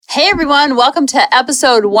Hey everyone, welcome to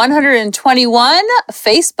episode 121,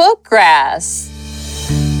 Facebook Grass.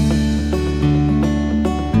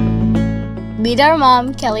 Meet our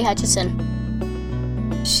mom, Kelly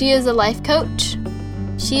Hutchison. She is a life coach.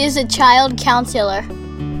 She is a child counselor.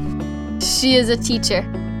 She is a teacher.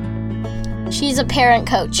 She's a parent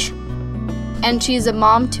coach. And she's a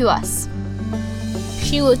mom to us.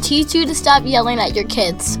 She will teach you to stop yelling at your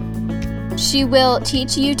kids. She will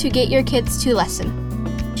teach you to get your kids to listen.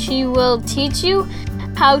 She will teach you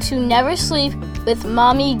how to never sleep with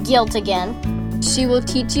mommy guilt again. She will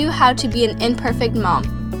teach you how to be an imperfect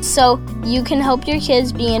mom, so you can help your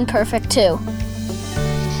kids be imperfect too.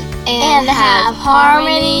 And have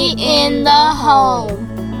harmony in the home.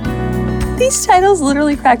 These titles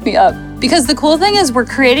literally crack me up because the cool thing is we're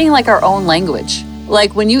creating like our own language.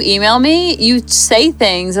 Like when you email me, you say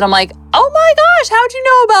things and I'm like, oh my gosh, how'd you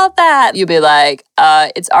know about that? You'll be like,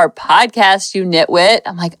 it's our podcast, you nitwit.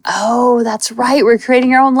 I'm like, oh, that's right. We're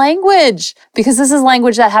creating our own language because this is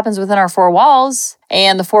language that happens within our four walls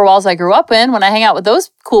and the four walls I grew up in when I hang out with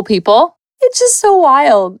those cool people. It's just so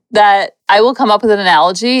wild that I will come up with an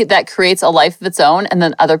analogy that creates a life of its own and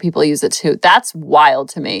then other people use it too. That's wild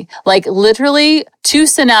to me. Like literally two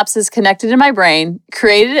synapses connected in my brain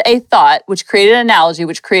created a thought, which created an analogy,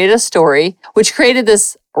 which created a story, which created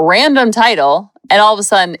this random title. And all of a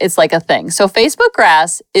sudden it's like a thing. So Facebook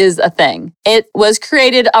Grass is a thing. It was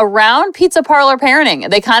created around pizza parlor parenting.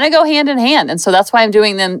 They kind of go hand in hand. And so that's why I'm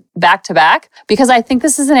doing them back to back because I think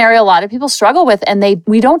this is an area a lot of people struggle with and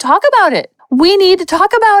we don't talk about it. We need to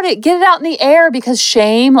talk about it, get it out in the air because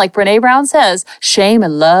shame, like Brene Brown says, shame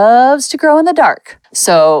loves to grow in the dark.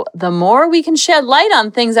 So the more we can shed light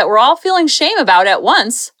on things that we're all feeling shame about at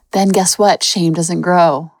once, then guess what? Shame doesn't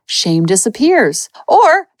grow. Shame disappears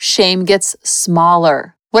or shame gets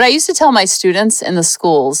smaller. What I used to tell my students in the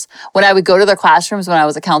schools when I would go to their classrooms when I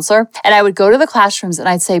was a counselor, and I would go to the classrooms and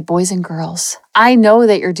I'd say, boys and girls, I know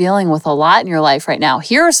that you're dealing with a lot in your life right now.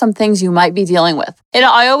 Here are some things you might be dealing with. And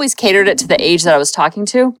I always catered it to the age that I was talking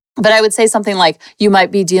to. But I would say something like, you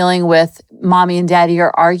might be dealing with mommy and daddy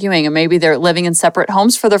are arguing and maybe they're living in separate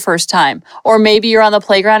homes for the first time. Or maybe you're on the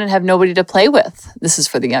playground and have nobody to play with. This is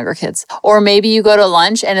for the younger kids. Or maybe you go to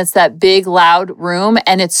lunch and it's that big, loud room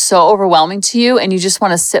and it's so overwhelming to you and you just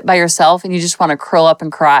want to sit by yourself and you just want to curl up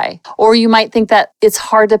and cry. Or you might think that it's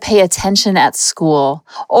hard to pay attention at school.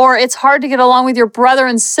 Or it's hard to get along with your brother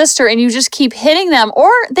and sister and you just keep hitting them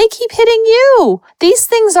or they keep hitting you. These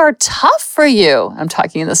things are tough for you. I'm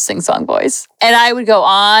talking in this sing-song voice. And I would go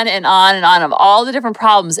on and on and on of all the different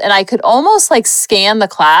problems. And I could almost like scan the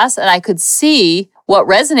class and I could see what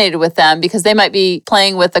resonated with them because they might be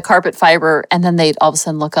playing with the carpet fiber and then they'd all of a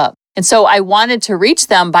sudden look up. And so I wanted to reach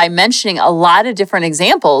them by mentioning a lot of different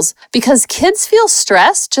examples because kids feel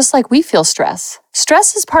stress just like we feel stress.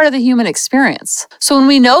 Stress is part of the human experience. So when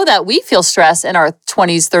we know that we feel stress in our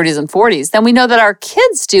 20s, 30s, and 40s, then we know that our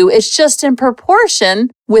kids do. It's just in proportion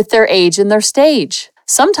with their age and their stage.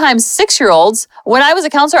 Sometimes 6-year-olds, when I was a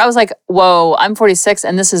counselor, I was like, whoa, I'm 46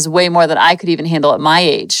 and this is way more than I could even handle at my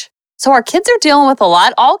age. So our kids are dealing with a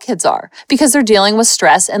lot, all kids are, because they're dealing with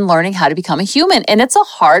stress and learning how to become a human. And it's a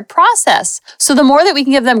hard process. So the more that we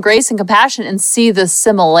can give them grace and compassion and see the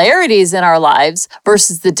similarities in our lives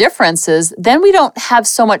versus the differences, then we don't have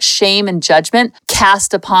so much shame and judgment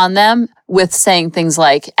cast upon them with saying things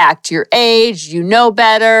like, act your age, you know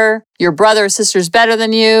better, your brother or sister's better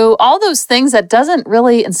than you. All those things that doesn't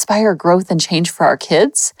really inspire growth and change for our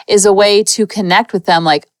kids is a way to connect with them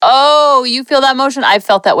like, oh, you feel that emotion? I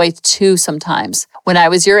felt that way too sometimes when I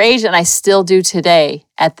was your age and I still do today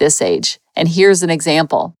at this age. And here's an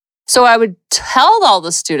example. So I would tell all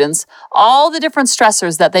the students all the different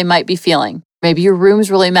stressors that they might be feeling. Maybe your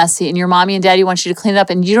room's really messy and your mommy and daddy want you to clean it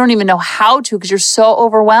up and you don't even know how to because you're so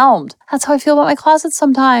overwhelmed. That's how I feel about my closet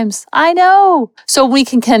sometimes. I know. So we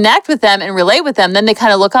can connect with them and relate with them. Then they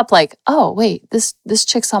kind of look up like, oh, wait, this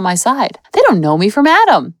chick's on my side. They don't know me from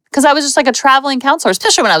Adam. Because I was just like a traveling counselor,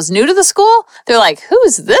 especially when I was new to the school. They're like,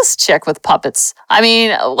 who's this chick with puppets? I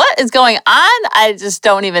mean, what is going on? I just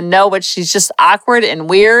don't even know, but she's just awkward and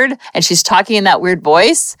weird. And she's talking in that weird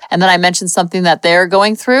voice. And then I mentioned something that they're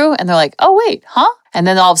going through. And they're like, oh, wait, huh? And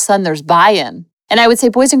then all of a sudden there's buy-in. And I would say,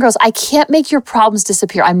 boys and girls, I can't make your problems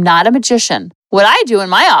disappear. I'm not a magician. What I do in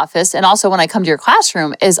my office, and also when I come to your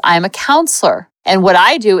classroom, is I'm a counselor. And what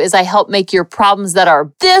I do is I help make your problems that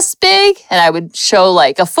are this big, and I would show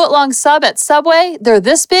like a foot-long sub at Subway, they're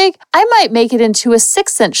this big, I might make it into a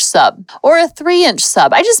 6-inch sub or a 3-inch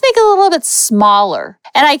sub. I just make it a little bit smaller.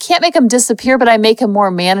 And I can't make them disappear, but I make them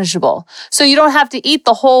more manageable. So you don't have to eat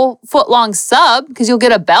the whole foot-long sub because you'll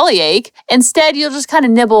get a bellyache. Instead, you'll just kind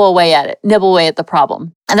of nibble away at it, nibble away at the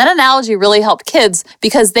problem. And that analogy really helped kids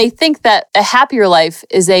because they think that a happier life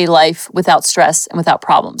is a life without stress and without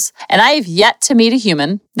problems. And I have yet to meet a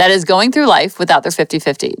human that is going through life without their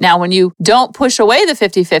 50-50. Now, when you don't push away the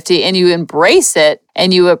 50-50 and you embrace it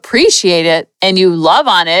and you appreciate it and you love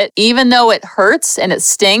on it, even though it hurts and it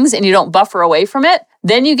stings and you don't buffer away from it,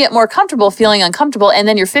 then you get more comfortable feeling uncomfortable. And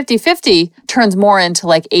then your 50-50 turns more into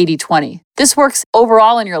like 80-20. This works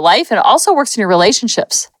overall in your life and it also works in your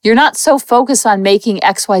relationships. You're not so focused on making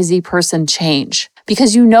XYZ person change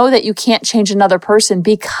because you know that you can't change another person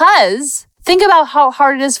because think about how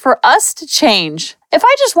hard it is for us to change. If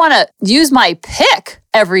I just want to use my pick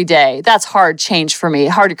every day, that's hard change for me,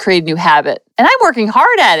 hard to create a new habit. And I'm working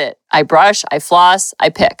hard at it. I brush, I floss, I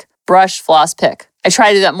pick. Brush, floss, pick. I try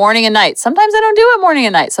to do that morning and night. Sometimes I don't do it morning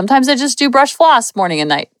and night. Sometimes I just do brush, floss morning and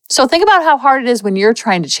night. So think about how hard it is when you're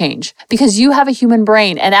trying to change because you have a human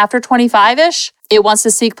brain. And after 25-ish, it wants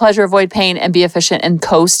to seek pleasure, avoid pain, and be efficient and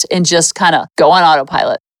coast and just kind of go on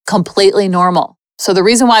autopilot. Completely normal. So the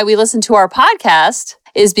reason why we listen to our podcast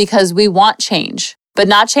is because we want change, but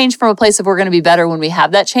not change from a place of we're going to be better when we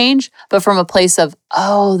have that change, but from a place of,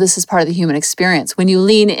 oh, this is part of the human experience. When you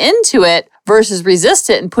lean into it versus resist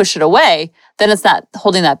it and push it away, then it's not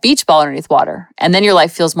holding that beach ball underneath water. And then your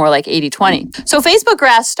life feels more like 80-20. So Facebook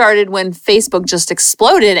Grass started when Facebook just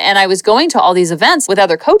exploded. And I was going to all these events with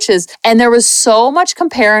other coaches and there was so much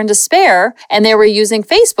compare and despair. And they were using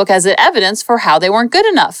Facebook as an evidence for how they weren't good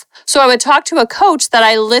enough. So I would talk to a coach that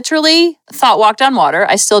I literally thought walked on water.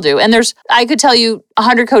 I still do. And I could tell you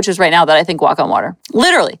 100 coaches right now that I think walk on water.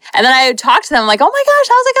 Literally. And then I would talk to them like, oh my gosh,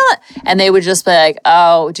 how's it going? And they would just be like,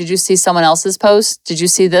 oh, did you see someone else's post? Did you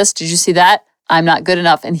see this? Did you see that? I'm not good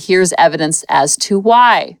enough. And here's evidence as to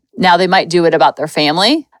why. Now they might do it about their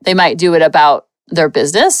family. They might do it about their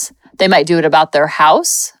business. They might do it about their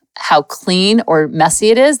house, how clean or messy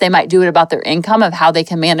it is. They might do it about their income of how they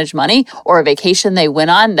can manage money or a vacation they went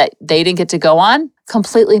on that they didn't get to go on.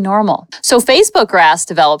 Completely normal. So Facebook Grass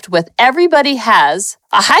developed with everybody has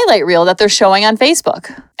a highlight reel that they're showing on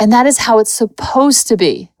Facebook. And that is how it's supposed to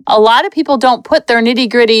be. A lot of people don't put their nitty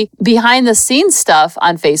gritty behind the scenes stuff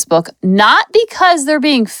on Facebook, not because they're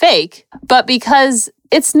being fake, but because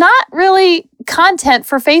it's not really content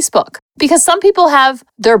for Facebook. Because some people have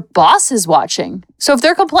their bosses watching. So if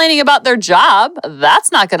they're complaining about their job,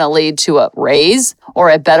 that's not going to lead to a raise or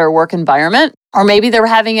a better work environment. Or maybe they're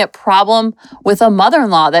having a problem with a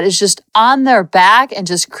mother-in-law that is just on their back and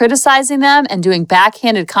just criticizing them and doing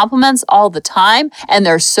backhanded compliments all the time. And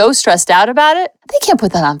they're so stressed out about it. They can't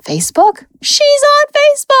put that on Facebook. She's on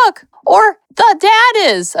Facebook. Or the dad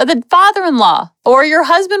is, or the father-in-law. Or your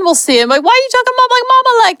husband will see it. Like, why are you talking about like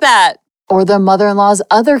mama like that? Or their mother-in-law's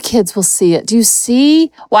other kids will see it. Do you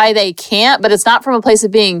see why they can't? But it's not from a place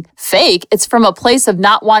of being fake. It's from a place of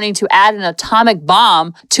not wanting to add an atomic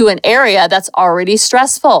bomb to an area that's already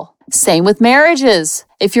stressful. Same with marriages.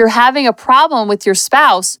 If you're having a problem with your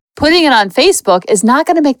spouse, putting it on Facebook is not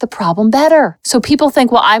going to make the problem better. So people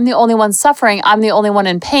think, well, I'm the only one suffering. I'm the only one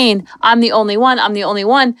in pain. I'm the only one. I'm the only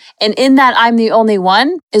one. And in that I'm the only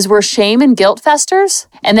one is where shame and guilt festers.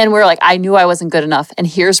 And then we're like, I knew I wasn't good enough. And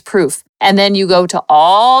here's proof. And then you go to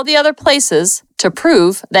all the other places to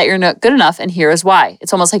prove that you're not good enough. And here is why.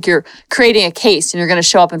 It's almost like you're creating a case and you're going to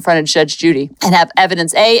show up in front of Judge Judy and have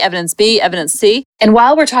evidence A, evidence B, evidence C. And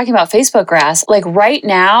while we're talking about Facebook Grass, like right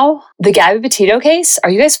now, the Gabby Petito case,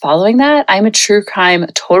 are you guys following that? I'm a true crime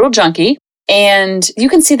total junkie. And you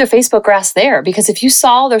can see their Facebook Grass there because if you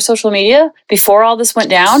saw their social media before all this went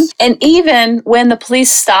down, and even when the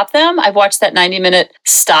police stopped them, I've watched that 90-minute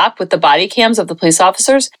stop with the body cams of the police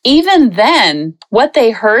officers. Even then, what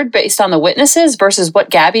they heard based on the witnesses versus what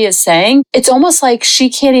Gabby is saying, it's almost like she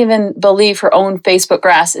can't even believe her own Facebook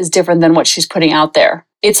Grass is different than what she's putting out there.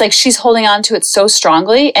 It's like she's holding on to it so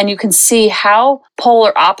strongly, and you can see how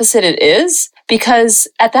polar opposite it is because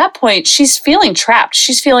at that point, she's feeling trapped.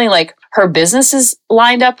 She's feeling like her business is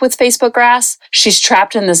lined up with Facebook Grass. She's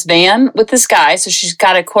trapped in this van with this guy. So she's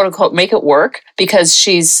got to quote unquote make it work because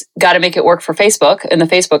she's got to make it work for Facebook in the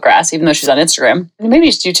Facebook Grass, even though she's on Instagram. Maybe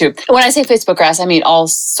it's YouTube. When I say Facebook Grass, I mean all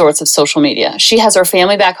sorts of social media. She has her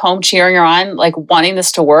family back home cheering her on, like wanting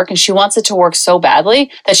this to work. And she wants it to work so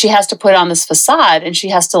badly that she has to put on this facade and she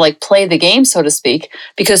has to like play the game, so to speak,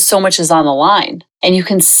 because so much is on the line. And you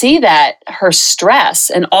can see that her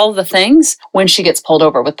stress and all the things when she gets pulled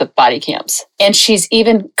over with the body cams. And she's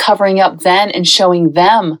even covering up then and showing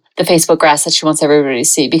them the Facebook Grass that she wants everybody to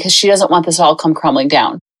see because she doesn't want this all come crumbling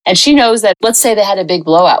down. And she knows that, let's say they had a big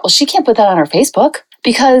blowout. Well, she can't put that on her Facebook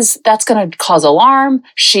because that's going to cause alarm.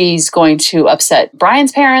 She's going to upset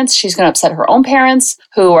Brian's parents. She's going to upset her own parents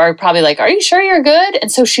who are probably like, are you sure you're good?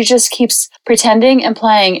 And so she just keeps pretending and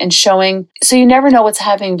playing and showing. So you never know what's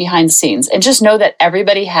happening behind the scenes. And just know that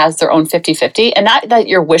everybody has their own 50-50, and not that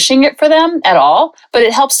you're wishing it for them at all, but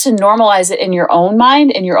it helps to normalize it in your own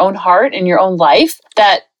mind, in your own heart, in your own life,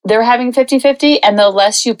 that they're having 50-50. And the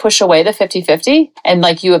less you push away the 50-50 and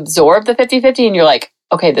like you absorb the 50-50 and you're like,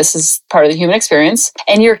 okay, this is part of the human experience.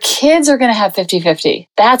 And your kids are going to have 50-50.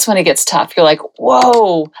 That's when it gets tough. You're like,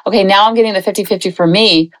 whoa, okay, now I'm getting the 50-50 for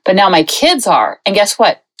me, but now my kids are. And guess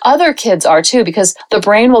what? Other kids are too, because the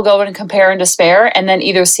brain will go and compare and despair and then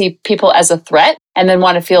either see people as a threat and then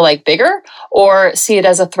want to feel like bigger, or see it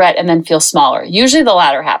as a threat and then feel smaller. Usually the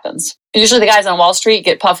latter happens. Usually the guys on Wall Street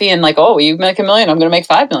get puffy and like, oh, you make $1 million, I'm going to make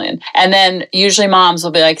 $5 million. And then usually moms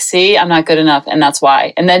will be like, see, I'm not good enough. And that's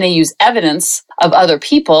why. And then they use evidence of other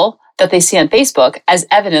people that they see on Facebook as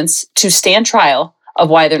evidence to stand trial of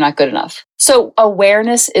why they're not good enough. So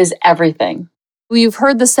awareness is everything. You've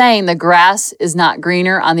heard the saying, the grass is not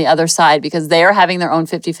greener on the other side, because they are having their own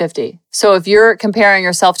 50-50. So if you're comparing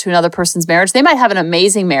yourself to another person's marriage, they might have an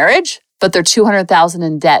amazing marriage, but they're $200,000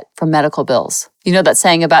 in debt from medical bills. You know that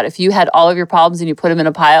saying about if you had all of your problems and you put them in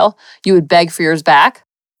a pile, you would beg for yours back?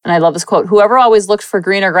 And I love this quote, whoever always looked for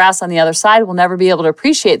greener grass on the other side will never be able to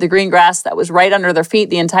appreciate the green grass that was right under their feet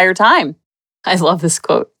the entire time. I love this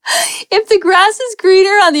quote. If the grass is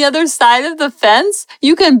greener on the other side of the fence,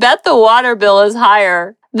 you can bet the water bill is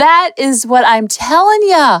higher. That is what I'm telling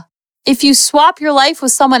you. If you swap your life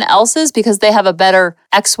with someone else's because they have a better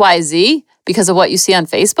XYZ because of what you see on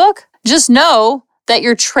Facebook, just know that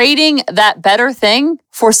you're trading that better thing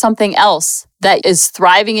for something else that is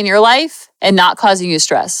thriving in your life and not causing you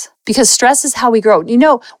stress. Because stress is how we grow. You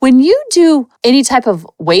know, when you do any type of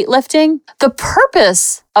weightlifting, the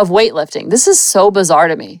purpose of weightlifting, this is so bizarre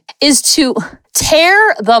to me, is to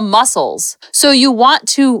tear the muscles. So you want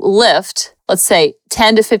to lift, let's say,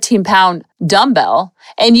 10 to 15 pound dumbbell,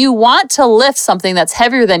 and you want to lift something that's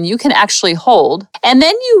heavier than you can actually hold. And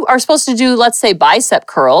then you are supposed to do, let's say, bicep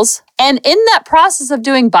curls. And in that process of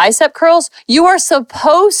doing bicep curls, you are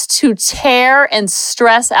supposed to tear and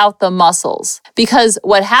stress out the muscles. Because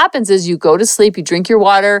what happens is you go to sleep, you drink your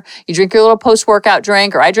water, you drink your little post-workout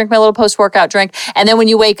drink, or I drink my little post-workout drink. And then when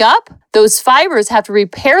you wake up, those fibers have to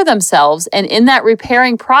repair themselves. And in that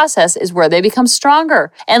repairing process is where they become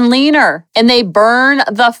stronger and leaner, and they burn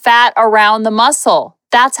the fat around the muscle.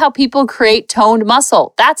 That's how people create toned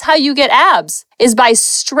muscle. That's how you get abs, is by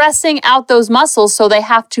stressing out those muscles so they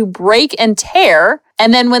have to break and tear.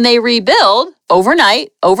 And then when they rebuild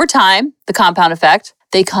overnight, over time, the compound effect,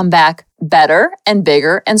 they come back better and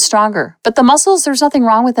bigger and stronger. But the muscles, there's nothing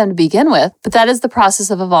wrong with them to begin with, but that is the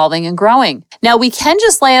process of evolving and growing. Now, we can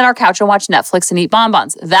just lay on our couch and watch Netflix and eat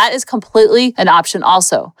bonbons. That is completely an option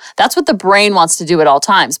also. That's what the brain wants to do at all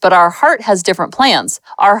times, but our heart has different plans.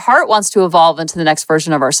 Our heart wants to evolve into the next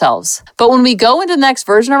version of ourselves. But when we go into the next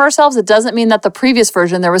version of ourselves, it doesn't mean that the previous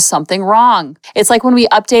version, there was something wrong. It's like when we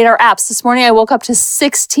update our apps. This morning, I woke up to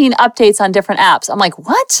 16 updates on different apps. I'm like,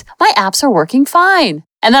 what? My apps are working fine.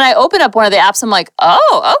 And then I open up one of the apps. I'm like,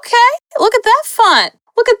 oh, okay. Look at that font.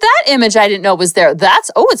 Look at that image I didn't know was there.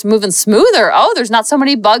 It's moving smoother. Oh, there's not so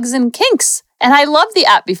many bugs and kinks. And I loved the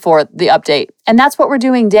app before the update. And that's what we're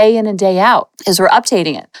doing day in and day out, is we're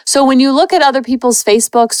updating it. So when you look at other people's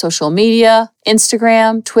Facebook, social media,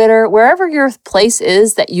 Instagram, Twitter, wherever your place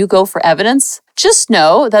is that you go for evidence, just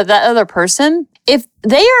know that that other person, if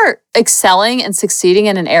they are excelling and succeeding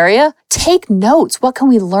in an area, take notes. What can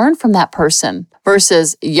we learn from that person?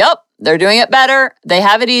 Versus, yup, they're doing it better. They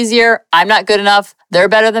have it easier. I'm not good enough. They're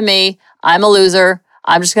better than me. I'm a loser.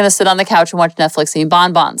 I'm just going to sit on the couch and watch Netflix and eat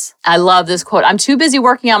bonbons. I love this quote. I'm too busy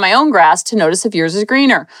working on my own grass to notice if yours is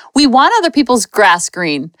greener. We want other people's grass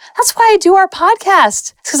green. That's why I do our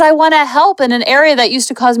podcast. It's because I want to help in an area that used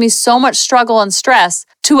to cause me so much struggle and stress,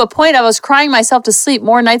 to a point I was crying myself to sleep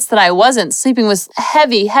more nights than I wasn't, sleeping with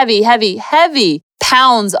heavy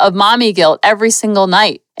pounds of mommy guilt every single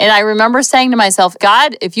night. And I remember saying to myself,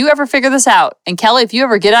 God, if you ever figure this out, and Kelly, if you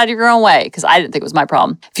ever get out of your own way, because I didn't think it was my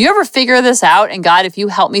problem. If you ever figure this out, and God, if you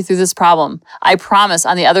help me through this problem, I promise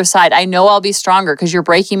on the other side, I know I'll be stronger because you're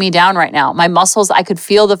breaking me down right now. My muscles, I could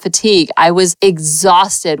feel the fatigue. I was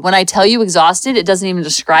exhausted. When I tell you exhausted, it doesn't even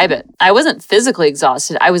describe it. I wasn't physically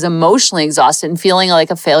exhausted. I was emotionally exhausted and feeling like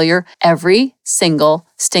a failure every single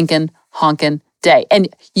stinking honkin' day. And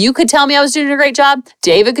you could tell me I was doing a great job.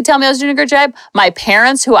 David could tell me I was doing a good job. My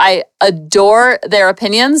parents, who I adore their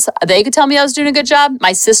opinions, they could tell me I was doing a good job.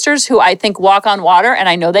 My sisters, who I think walk on water, and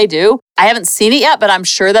I know they do. I haven't seen it yet, but I'm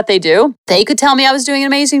sure that they do. They could tell me I was doing an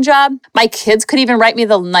amazing job. My kids could even write me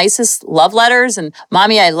the nicest love letters and,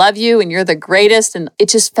 Mommy, I love you and you're the greatest. And it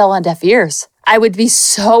just fell on deaf ears. I would be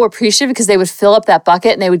so appreciative because they would fill up that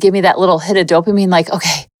bucket and they would give me that little hit of dopamine, like,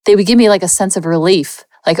 okay, they would give me like a sense of relief.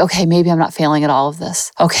 Like, okay, maybe I'm not failing at all of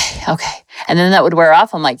this. Okay. And then that would wear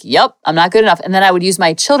off. I'm like, yep, I'm not good enough. And then I would use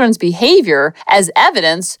my children's behavior as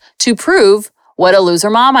evidence to prove what a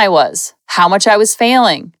loser mom I was, how much I was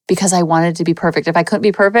failing because I wanted to be perfect. If I couldn't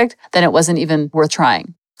be perfect, then it wasn't even worth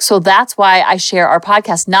trying. So that's why I share our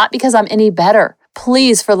podcast, not because I'm any better.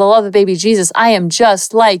 Please, for the love of baby Jesus, I am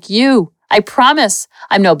just like you. I promise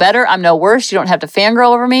I'm no better. I'm no worse. You don't have to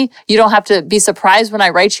fangirl over me. You don't have to be surprised when I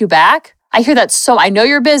write you back. I hear that I know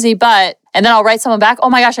you're busy, but, and then I'll write someone back. Oh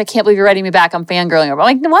my gosh, I can't believe you're writing me back. I'm fangirling over.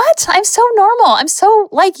 I'm like, what? I'm so normal. I'm so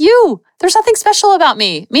like you. There's nothing special about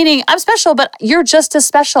me, meaning I'm special, but you're just as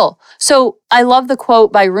special. So I love the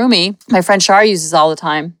quote by Rumi, my friend Shar uses all the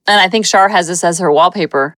time. And I think Shar has this as her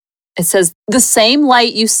wallpaper. It says, the same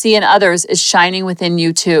light you see in others is shining within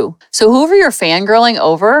you too. So whoever you're fangirling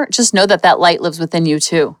over, just know that that light lives within you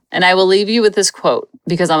too. And I will leave you with this quote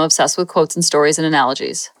because I'm obsessed with quotes and stories and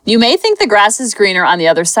analogies. You may think the grass is greener on the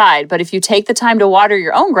other side, but if you take the time to water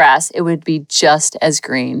your own grass, it would be just as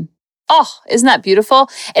green. Oh, isn't that beautiful?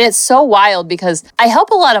 And it's so wild because I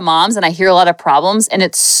help a lot of moms and I hear a lot of problems. And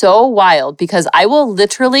it's so wild because I will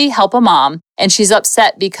literally help a mom and she's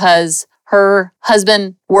upset because her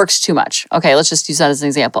husband works too much. Okay, let's just use that as an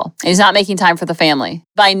example. He's not making time for the family.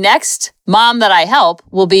 My next mom that I help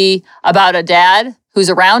will be about a dad who's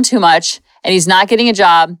around too much and he's not getting a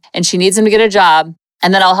job and she needs him to get a job.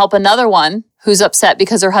 And then I'll help another one who's upset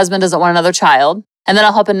because her husband doesn't want another child. And then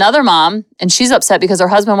I'll help another mom and she's upset because her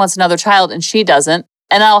husband wants another child and she doesn't.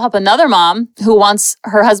 And I'll help another mom who wants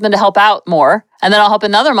her husband to help out more. And then I'll help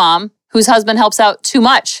another mom whose husband helps out too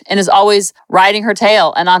much and is always riding her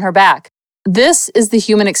tail and on her back. This is the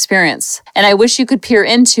human experience. And I wish you could peer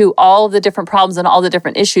into all the different problems and all the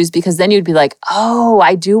different issues because then you'd be like, oh,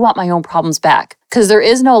 I do want my own problems back. Because there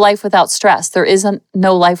is no life without stress. There isn't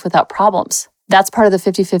no life without problems. That's part of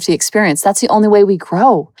the 50-50 experience. That's the only way we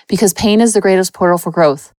grow because pain is the greatest portal for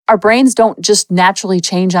growth. Our brains don't just naturally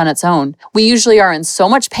change on its own. We usually are in so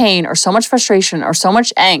much pain or so much frustration or so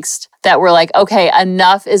much angst that we're like, okay,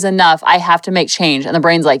 enough is enough. I have to make change. And the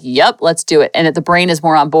brain's like, yep, let's do it. And the brain is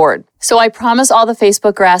more on board. So I promise all the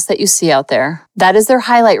Facebook grass that you see out there, that is their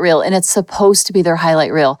highlight reel and it's supposed to be their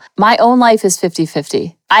highlight reel. My own life is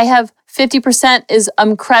 50-50. I have 50% is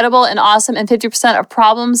incredible and awesome and 50% of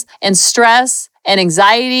problems and stress and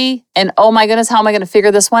anxiety and oh my goodness, how am I going to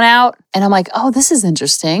figure this one out? And I'm like, oh, this is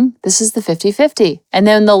interesting. This is the 50-50. And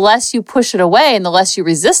then the less you push it away and the less you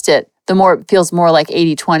resist it, the more it feels more like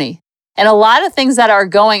 80-20. And a lot of things that are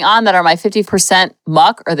going on that are my 50%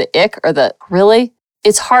 muck or the ick or the really,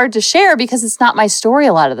 it's hard to share because it's not my story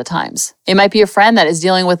a lot of the times. It might be a friend that is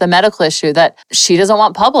dealing with a medical issue that she doesn't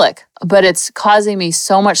want public, but it's causing me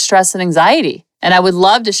so much stress and anxiety. And I would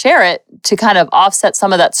love to share it to kind of offset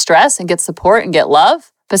some of that stress and get support and get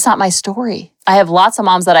love, but it's not my story. I have lots of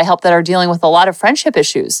moms that I help that are dealing with a lot of friendship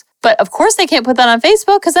issues. But of course they can't put that on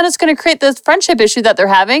Facebook because then it's going to create this friendship issue that they're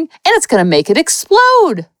having and it's going to make it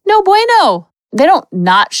explode. No bueno. They don't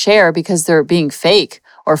not share because they're being fake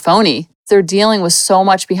or phony. They're dealing with so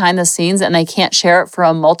much behind the scenes and they can't share it for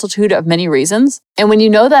a multitude of many reasons. And when you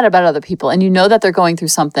know that about other people and you know that they're going through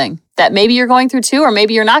something that maybe you're going through too, or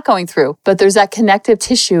maybe you're not going through, but there's that connective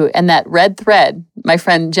tissue and that red thread. My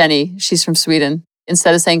friend Jenny, she's from Sweden.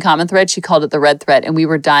 Instead of saying common thread, she called it the red thread and we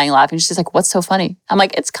were dying laughing. She's like, what's so funny? I'm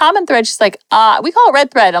like, it's common thread. She's like, we call it red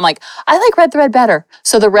thread. I'm like, I like red thread better.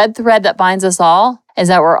 So the red thread that binds us all is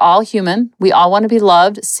that we're all human. We all want to be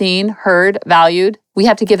loved, seen, heard, valued. We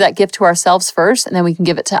have to give that gift to ourselves first and then we can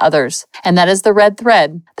give it to others. And that is the red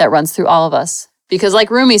thread that runs through all of us. Because like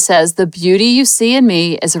Rumi says, the beauty you see in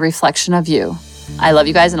me is a reflection of you. I love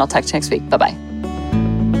you guys and I'll talk to you next week. Bye-bye.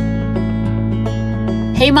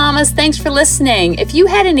 Hey mamas, thanks for listening. If you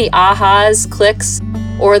had any ahas, clicks,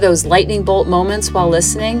 or those lightning bolt moments while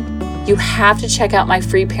listening, you have to check out my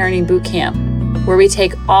free parenting bootcamp, where we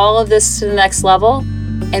take all of this to the next level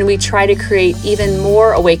and we try to create even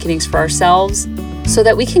more awakenings for ourselves so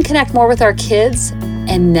that we can connect more with our kids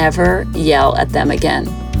and never yell at them again.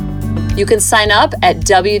 You can sign up at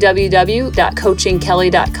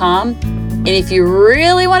www.coachingkelly.com. And if you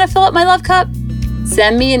really want to fill up my love cup,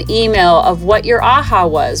 send me an email of what your aha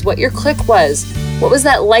was, what your click was, what was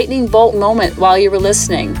that lightning bolt moment while you were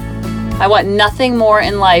listening. I want nothing more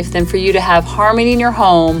in life than for you to have harmony in your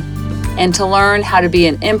home and to learn how to be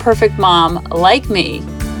an imperfect mom like me,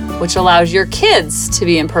 which allows your kids to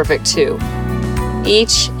be imperfect too,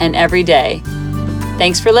 each and every day.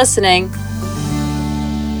 Thanks for listening.